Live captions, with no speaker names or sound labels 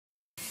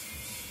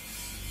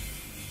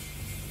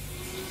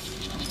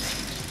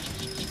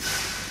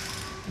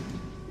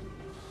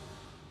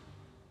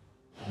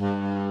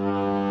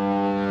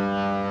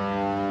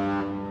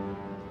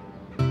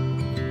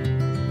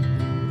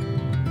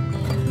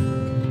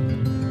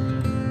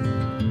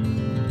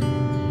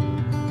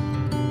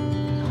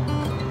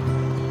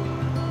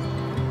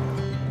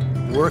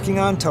working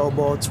on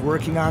towboats,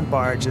 working on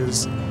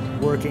barges,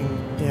 working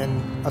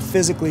in a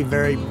physically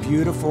very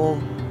beautiful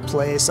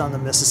place on the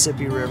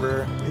Mississippi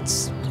River.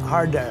 It's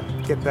hard to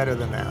get better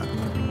than that.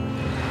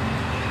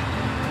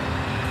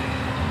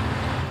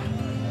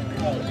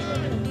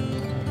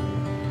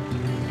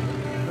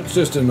 It's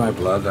just in my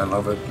blood. I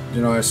love it.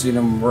 You know, I seen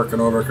him working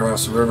over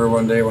across the river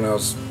one day when I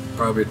was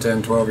probably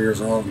 10, 12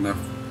 years old, and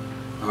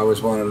I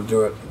always wanted to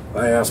do it.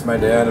 I asked my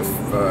dad if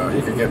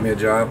he could get me a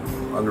job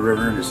on the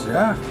river, and he said,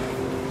 yeah.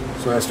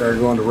 So I started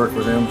going to work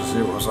with him to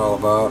see what it was all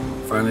about.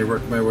 Finally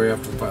worked my way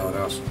up to the pilot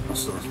house.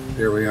 So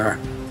here we are.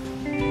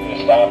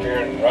 You stop here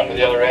and run to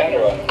the other end,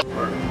 or what?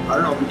 Or, I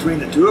don't know, between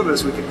the two of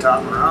us we can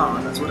top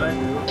around. That's what I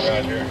do.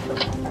 Roger.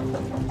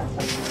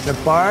 The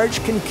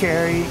barge can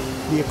carry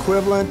the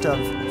equivalent of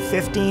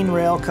 15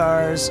 rail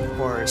cars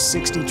or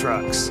 60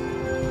 trucks.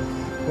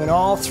 When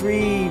all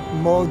three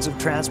modes of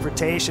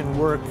transportation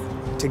work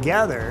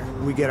together,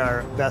 we get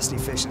our best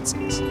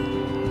efficiencies.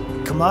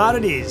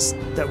 Commodities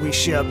that we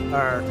ship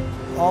are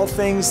all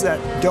things that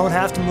don't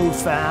have to move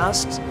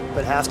fast,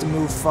 but have to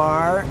move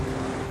far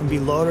and be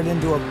loaded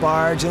into a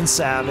barge in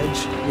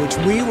Savage, which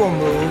we will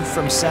move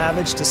from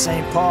Savage to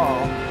St. Paul,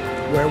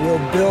 where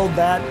we'll build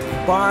that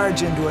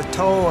barge into a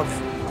tow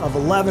of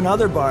 11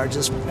 other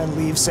barges and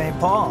leave St.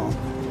 Paul.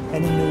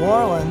 And in New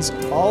Orleans,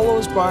 all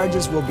those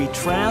barges will be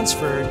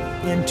transferred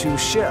into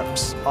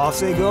ships. Off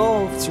they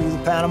go through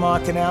the Panama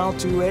Canal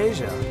to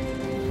Asia.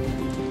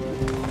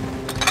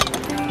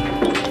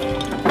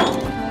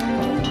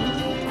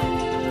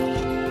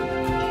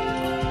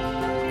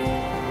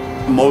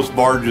 Most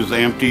barges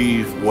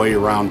empty weigh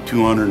around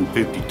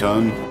 250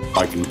 tons.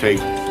 I can take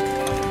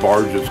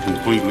barges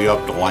completely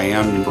up to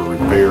land for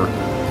repair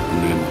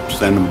and then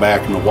send them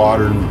back in the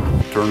water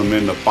and turn them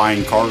into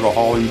fine cargo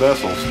hauling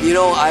vessels. You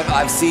know,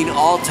 I've seen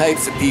all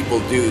types of people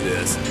do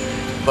this,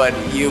 but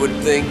you would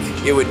think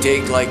it would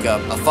take like a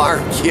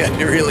farm kid,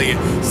 really,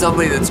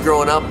 somebody that's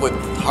grown up with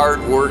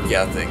hard work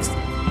ethics.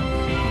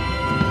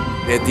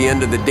 At the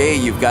end of the day,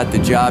 you've got the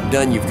job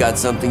done, you've got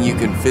something you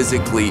can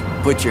physically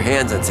put your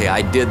hands on and say,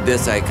 I did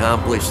this, I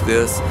accomplished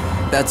this.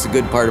 That's the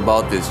good part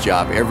about this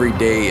job. Every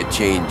day it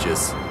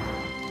changes.